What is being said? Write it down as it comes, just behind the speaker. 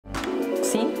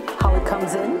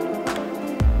comes in.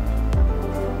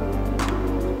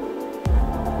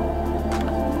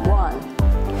 One.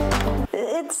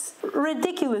 It's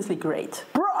ridiculously great.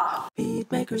 Bruh!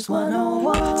 Beatmakers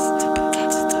 101.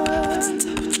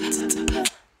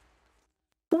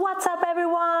 What's up,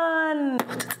 everyone?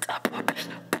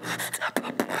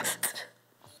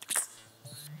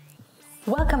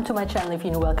 Welcome to my channel if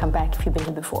you're new, welcome back if you've been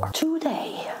here before.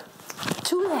 Today,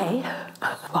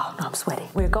 wow, no, I'm sweating.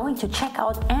 We're going to check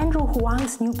out Andrew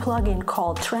Huang's new plugin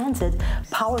called Transit,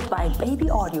 powered by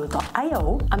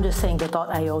babyaudio.io. I'm just saying the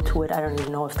 .io to it, I don't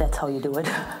even know if that's how you do it.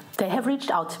 They have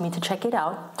reached out to me to check it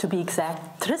out. To be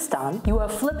exact, Tristan, you are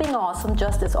flipping awesome,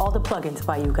 just as all the plugins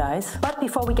by you guys. But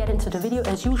before we get into the video,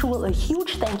 as usual, a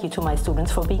huge thank you to my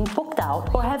students for being booked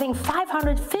out, for having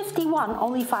 551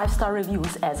 only 5-star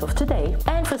reviews as of today,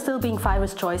 and for still being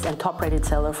Fiverr's choice and top-rated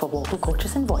seller for vocal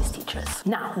coaches and voice teachers.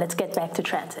 Now, let's get back to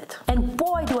Transit. And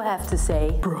boy, do I have to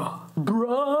say, bro,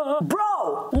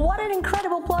 what an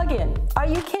incredible plugin! Are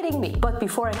you kidding me? But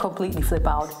before I completely flip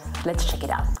out, let's check it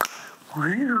out.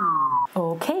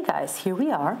 Okay guys, here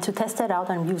we are. To test that out,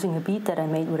 I'm using a beat that I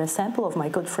made with a sample of my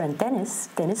good friend Dennis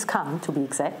Kang to be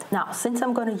exact. Now, since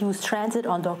I'm going to use Transit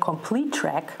on the complete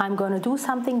track, I'm going to do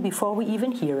something before we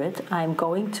even hear it. I'm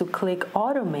going to click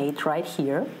Automate right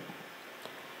here,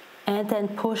 and then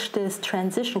push this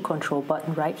transition control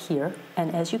button right here.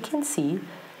 And as you can see,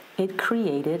 it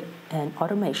created an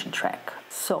automation track.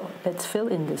 So let's fill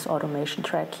in this automation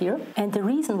track here. And the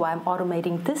reason why I'm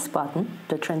automating this button,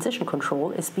 the transition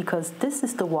control, is because this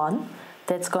is the one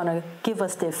that's gonna give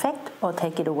us the effect or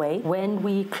take it away when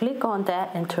we click on that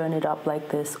and turn it up like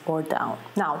this or down.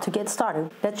 Now, to get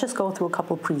started, let's just go through a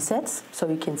couple presets so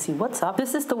you can see what's up.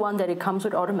 This is the one that it comes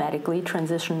with automatically,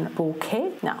 transition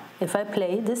bouquet. Now, if I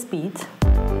play this beat,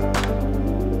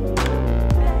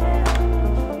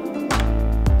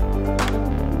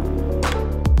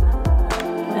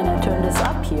 turn this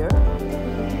up here,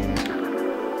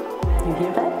 you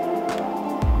hear that?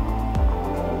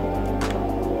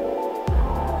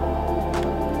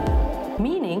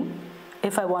 Meaning,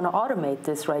 if I want to automate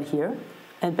this right here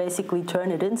and basically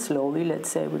turn it in slowly, let's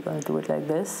say we're going to do it like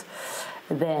this,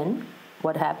 then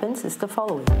what happens is the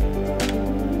following.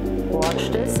 Watch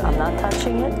this, I'm not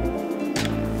touching it.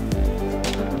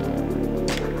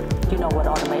 You know what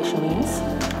automation means.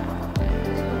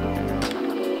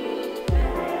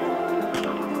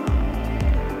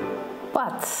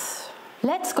 But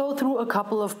let's go through a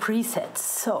couple of presets.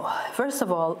 So first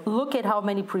of all, look at how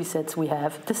many presets we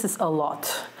have. This is a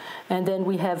lot. And then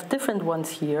we have different ones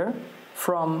here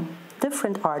from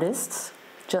different artists,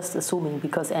 just assuming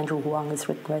because Andrew Huang is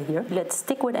written right here. Let's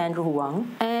stick with Andrew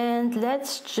Huang and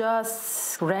let's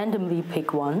just randomly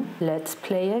pick one. Let's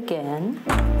play again.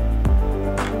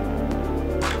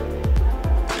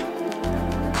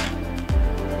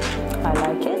 I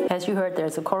like it. As you heard,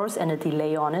 there's a chorus and a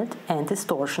delay on it and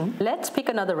distortion. Let's pick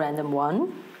another random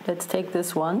one. Let's take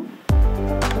this one.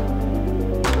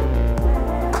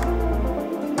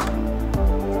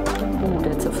 Ooh,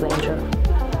 that's a flanger.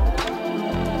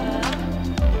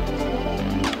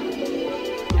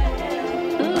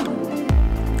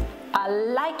 I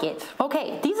like it.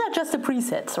 Okay, these are just the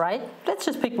presets, right? Let's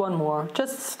just pick one more,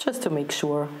 just to make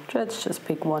sure. Let's just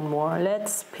pick one more.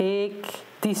 Let's pick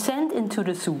Descent into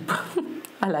the Soup.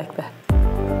 I like that.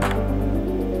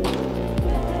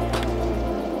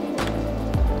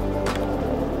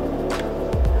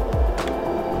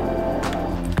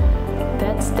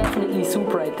 That's definitely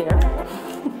soup right there.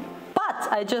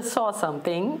 But I just saw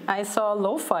something. I saw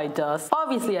Lofi dust.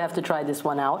 Obviously, I have to try this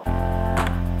one out.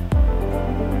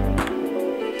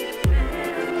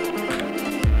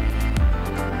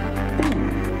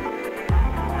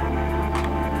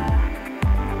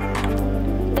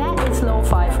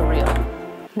 Lo-fi for real.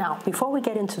 Now, before we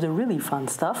get into the really fun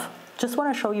stuff, just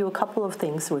want to show you a couple of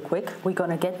things real quick. We're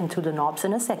going to get into the knobs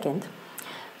in a second.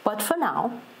 But for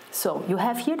now, so you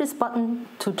have here this button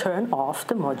to turn off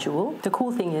the module. The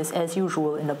cool thing is, as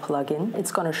usual in a plugin,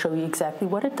 it's going to show you exactly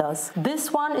what it does.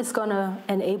 This one is going to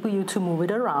enable you to move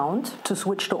it around, to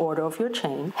switch the order of your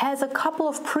chain. Has a couple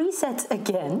of presets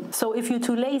again. So if you're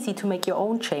too lazy to make your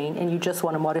own chain and you just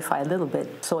want to modify a little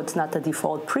bit, so it's not the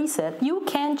default preset, you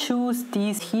can choose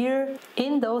these here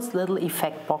in those little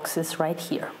effect boxes right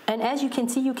here. And as you can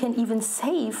see, you can even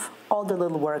save all the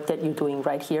little work that you're doing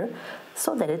right here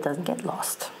so that it doesn't get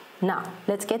lost. Now,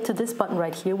 let's get to this button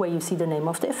right here where you see the name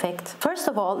of the effect. First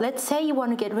of all, let's say you want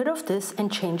to get rid of this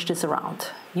and change this around.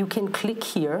 You can click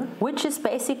here, which is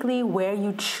basically where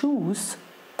you choose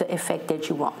the effect that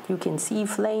you want. You can see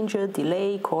flanger,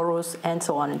 delay, chorus, and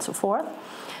so on and so forth.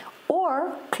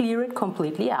 Or clear it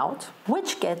completely out,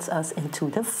 which gets us into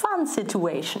the fun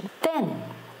situation. Then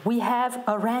we have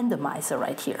a randomizer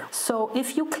right here. So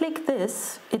if you click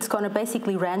this, it's going to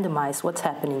basically randomize what's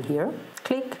happening here.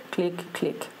 Click, click,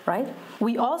 click, right?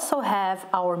 We also have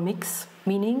our mix,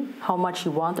 meaning how much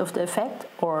you want of the effect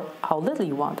or how little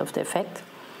you want of the effect.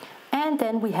 And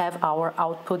then we have our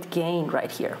output gain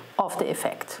right here of the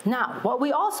effect. Now, what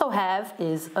we also have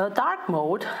is a dark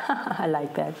mode. I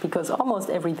like that because almost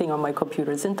everything on my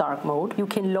computer is in dark mode. You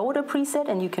can load a preset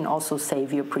and you can also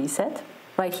save your preset.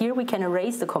 Right here we can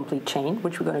erase the complete chain,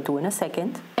 which we're going to do in a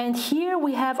second. And here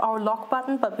we have our lock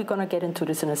button, but we're going to get into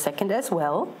this in a second as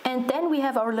well. And then we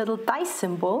have our little dice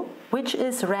symbol, which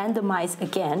is randomize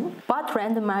again, but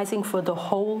randomizing for the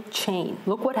whole chain.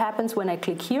 Look what happens when I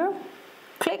click here.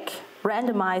 Click,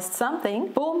 randomized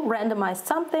something, boom, randomized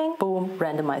something, boom,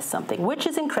 randomized something, which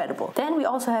is incredible. Then we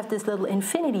also have this little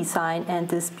infinity sign and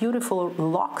this beautiful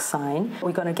lock sign.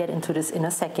 We're going to get into this in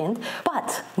a second.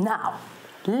 But now,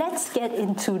 let's get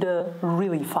into the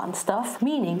really fun stuff,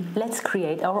 meaning let's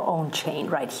create our own chain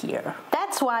right here.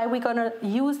 That's why we're going to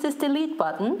use this delete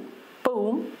button,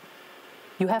 boom.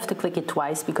 You have to click it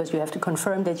twice because you have to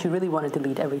confirm that you really want to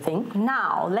delete everything.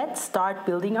 Now, let's start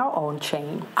building our own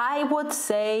chain. I would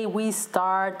say we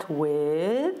start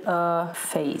with a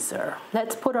phaser.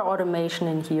 Let's put our automation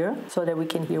in here so that we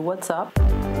can hear what's up.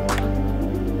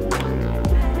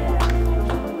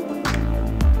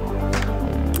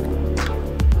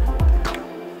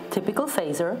 Typical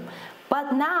phaser.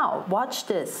 But now, watch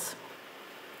this.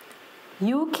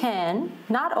 You can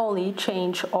not only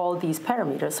change all these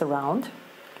parameters around,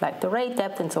 like the rate,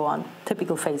 depth, and so on,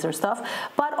 typical phaser stuff,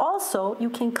 but also you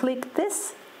can click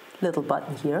this little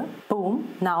button here.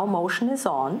 Boom, now motion is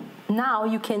on. Now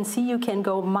you can see you can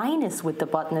go minus with the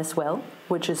button as well,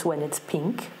 which is when it's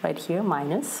pink, right here,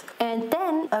 minus. And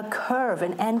then a curve,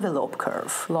 an envelope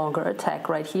curve, longer attack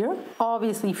right here.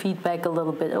 Obviously feedback a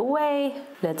little bit away.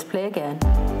 Let's play again.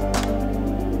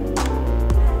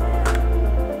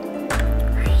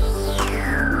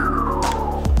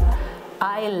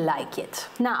 I like it.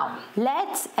 Now,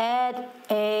 let's add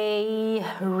a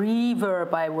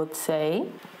reverb, I would say.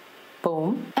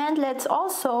 Boom. And let's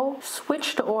also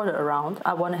switch the order around.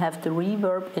 I want to have the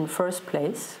reverb in first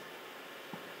place.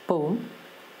 Boom.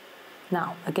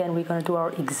 Now, again, we're going to do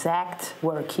our exact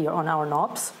work here on our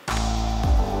knobs.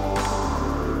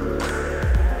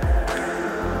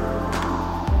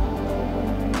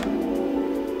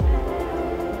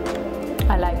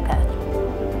 I like that.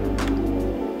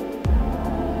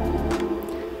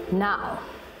 Now,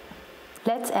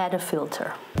 let's add a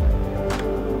filter.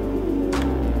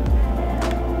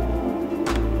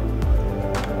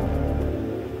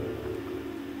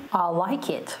 I like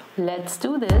it. Let's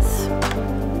do this.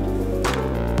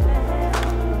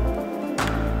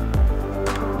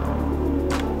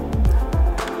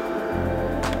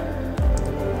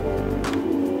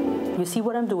 You see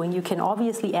what I'm doing? You can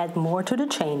obviously add more to the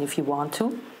chain if you want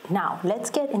to. Now, let's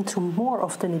get into more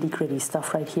of the nitty-gritty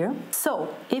stuff right here. So,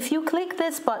 if you click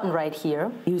this button right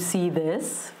here, you see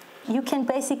this. You can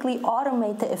basically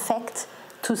automate the effect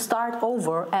to start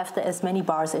over after as many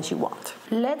bars as you want.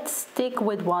 Let's stick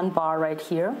with one bar right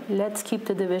here. Let's keep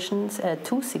the divisions at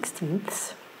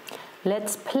 2/16.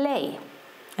 Let's play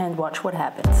and watch what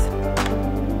happens.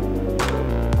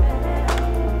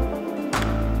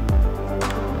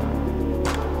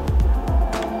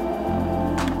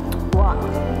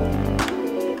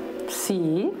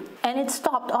 See? And it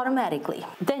stopped automatically.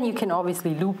 Then you can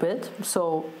obviously loop it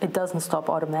so it doesn't stop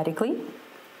automatically.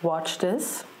 Watch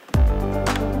this. 3,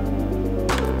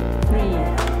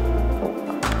 4,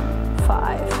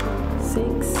 5,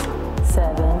 6,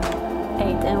 7,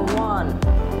 8, and 1.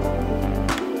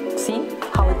 See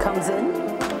how it comes in?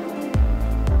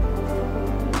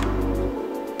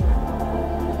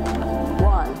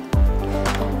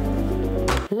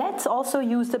 Let's also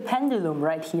use the pendulum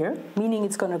right here, meaning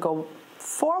it's going to go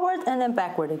forward and then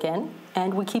backward again,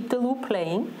 and we keep the loop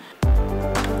playing.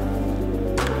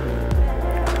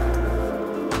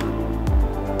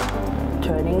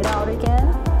 Turning it out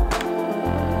again,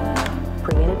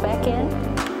 bringing it back in.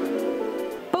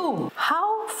 Boom!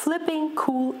 How flipping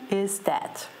cool is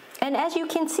that? And as you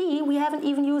can see, we haven't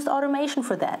even used automation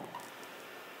for that.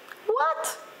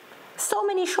 What? So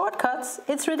many shortcuts,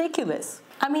 it's ridiculous.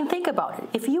 I mean, think about it.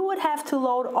 If you would have to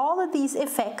load all of these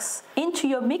effects into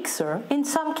your mixer, in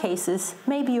some cases,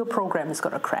 maybe your program is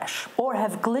gonna crash or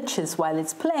have glitches while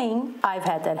it's playing. I've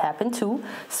had that happen too.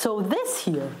 So this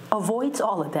here avoids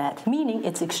all of that, meaning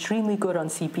it's extremely good on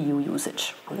CPU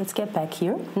usage. Let's get back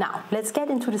here. Now, let's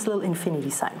get into this little infinity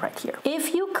sign right here.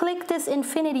 If you click this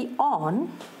infinity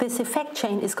on, this effect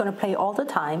chain is gonna play all the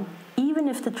time, even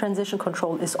if the transition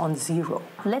control is on 0.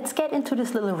 Let's get into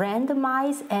this little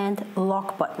randomize and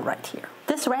lock button right here.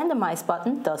 This randomize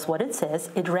button does what it says.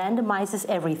 It randomizes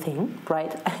everything,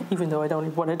 right? Even though I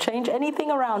don't want to change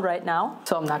anything around right now,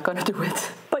 so I'm not gonna do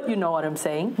it. But you know what I'm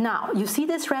saying. Now, you see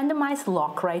this randomized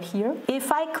lock right here?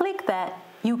 If I click that,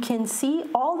 you can see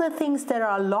all the things that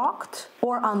are locked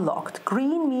or unlocked.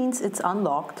 Green means it's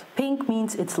unlocked, pink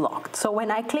means it's locked. So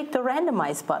when I click the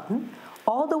randomize button,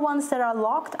 all the ones that are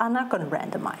locked are not going to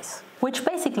randomize, which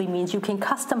basically means you can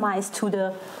customize to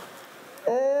the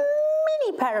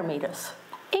mini parameters.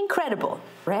 Incredible.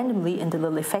 Randomly in the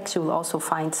little effects, you will also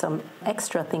find some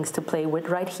extra things to play with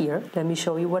right here. Let me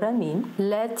show you what I mean.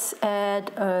 Let's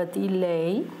add a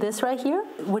delay, this right here,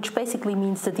 which basically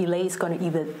means the delay is going to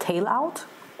either tail out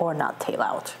or not tail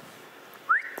out.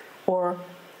 Or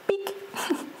peak.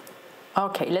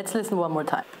 Okay, let's listen one more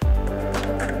time.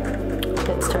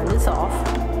 Let's turn this off.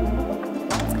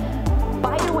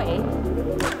 By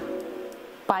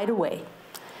the way,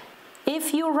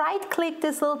 if you right-click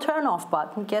this little turn off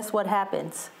button, guess what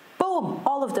happens? Boom,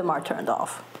 all of them are turned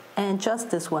off. And just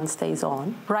this one stays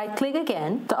on. Right-click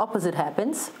again, the opposite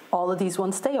happens. All of these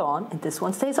ones stay on, and this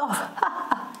one stays off.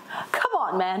 Come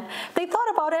on, man. They thought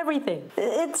about everything.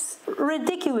 It's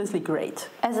ridiculously great.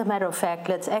 As a matter of fact,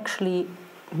 let's actually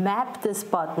map this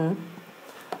button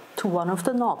to one of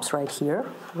the knobs right here,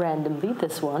 randomly,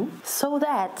 this one, so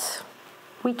that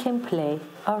we can play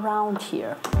around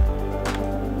here.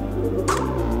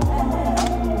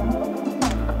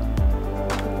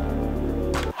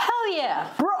 Hell yeah,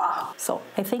 bruh! So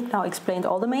I think now I explained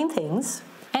all the main things.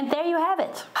 And there you have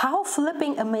it. How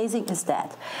flipping amazing is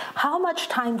that? How much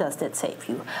time does that save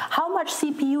you? How much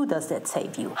CPU does that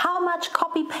save you? How much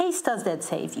copy-paste does that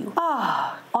save you?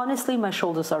 Honestly, my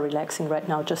shoulders are relaxing right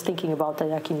now just thinking about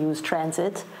that I can use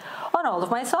Transit on all of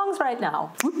my songs right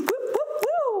now.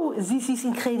 This is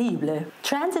incredible.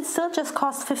 Transit still just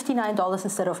costs $59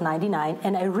 instead of $99,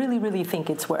 and I really think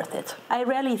it's worth it. I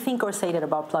rarely think or say that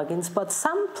about plugins, but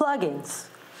some plugins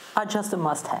are just a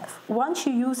must-have. Once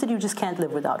you use it, you just can't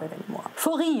live without it anymore.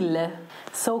 For real.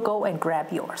 So go and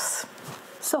grab yours.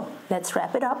 So let's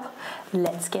wrap it up.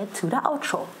 Let's get to the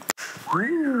outro.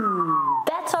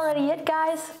 That's already it,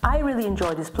 guys. I really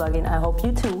enjoyed this plugin. I hope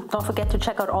you too. Don't forget to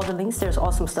check out all the links. There's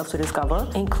awesome stuff to discover,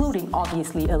 including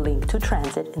obviously a link to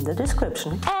Transit in the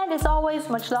description. And as always,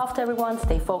 much love to everyone.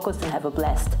 Stay focused and have a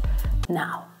blessed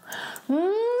now.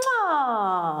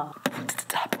 Mwah!